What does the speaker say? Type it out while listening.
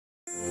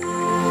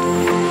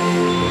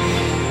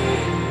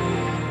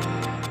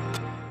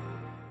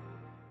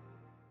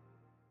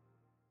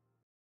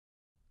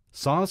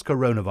SARS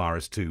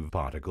coronavirus 2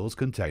 particles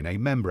contain a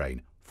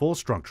membrane, 4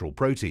 structural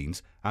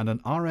proteins, and an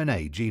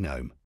RNA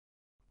genome.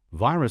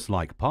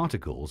 Virus-like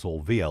particles,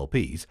 or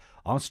VLPs,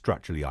 are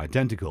structurally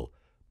identical,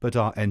 but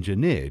are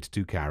engineered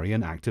to carry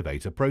an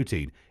activator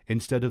protein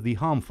instead of the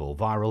harmful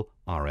viral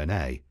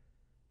RNA.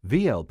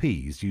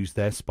 VLPs use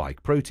their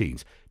spike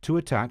proteins to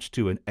attach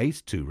to an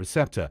ACE2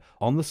 receptor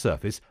on the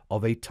surface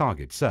of a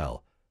target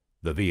cell.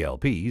 The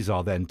VLPs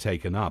are then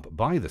taken up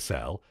by the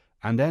cell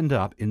and end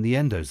up in the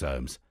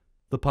endosomes.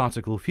 The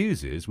particle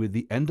fuses with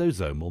the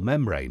endosomal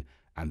membrane,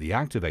 and the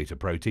activator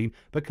protein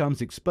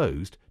becomes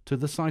exposed to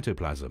the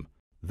cytoplasm.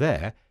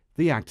 There,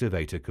 the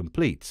activator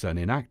completes an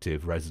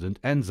inactive resident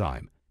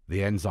enzyme.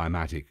 The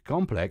enzymatic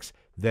complex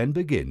then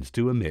begins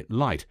to emit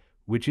light,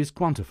 which is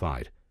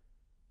quantified.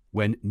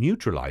 When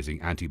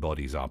neutralizing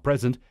antibodies are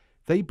present,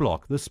 they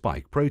block the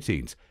spike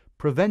proteins,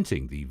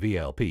 preventing the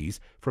VLPs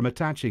from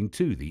attaching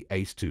to the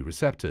ACE2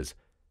 receptors.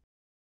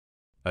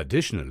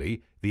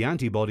 Additionally, the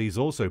antibodies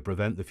also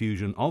prevent the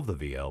fusion of the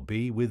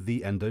VLP with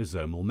the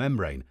endosomal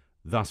membrane,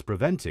 thus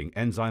preventing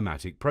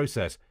enzymatic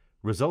process,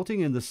 resulting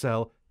in the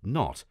cell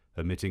not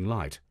emitting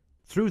light.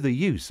 Through the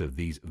use of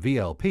these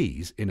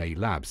VLPs in a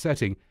lab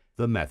setting,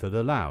 the method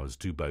allows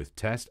to both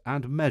test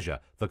and measure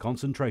the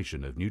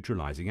concentration of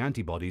neutralizing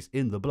antibodies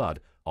in the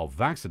blood of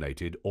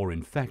vaccinated or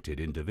infected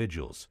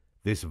individuals.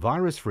 This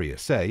virus-free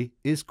assay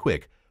is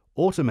quick,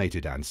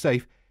 automated and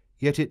safe,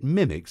 yet it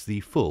mimics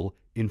the full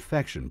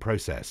infection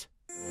process.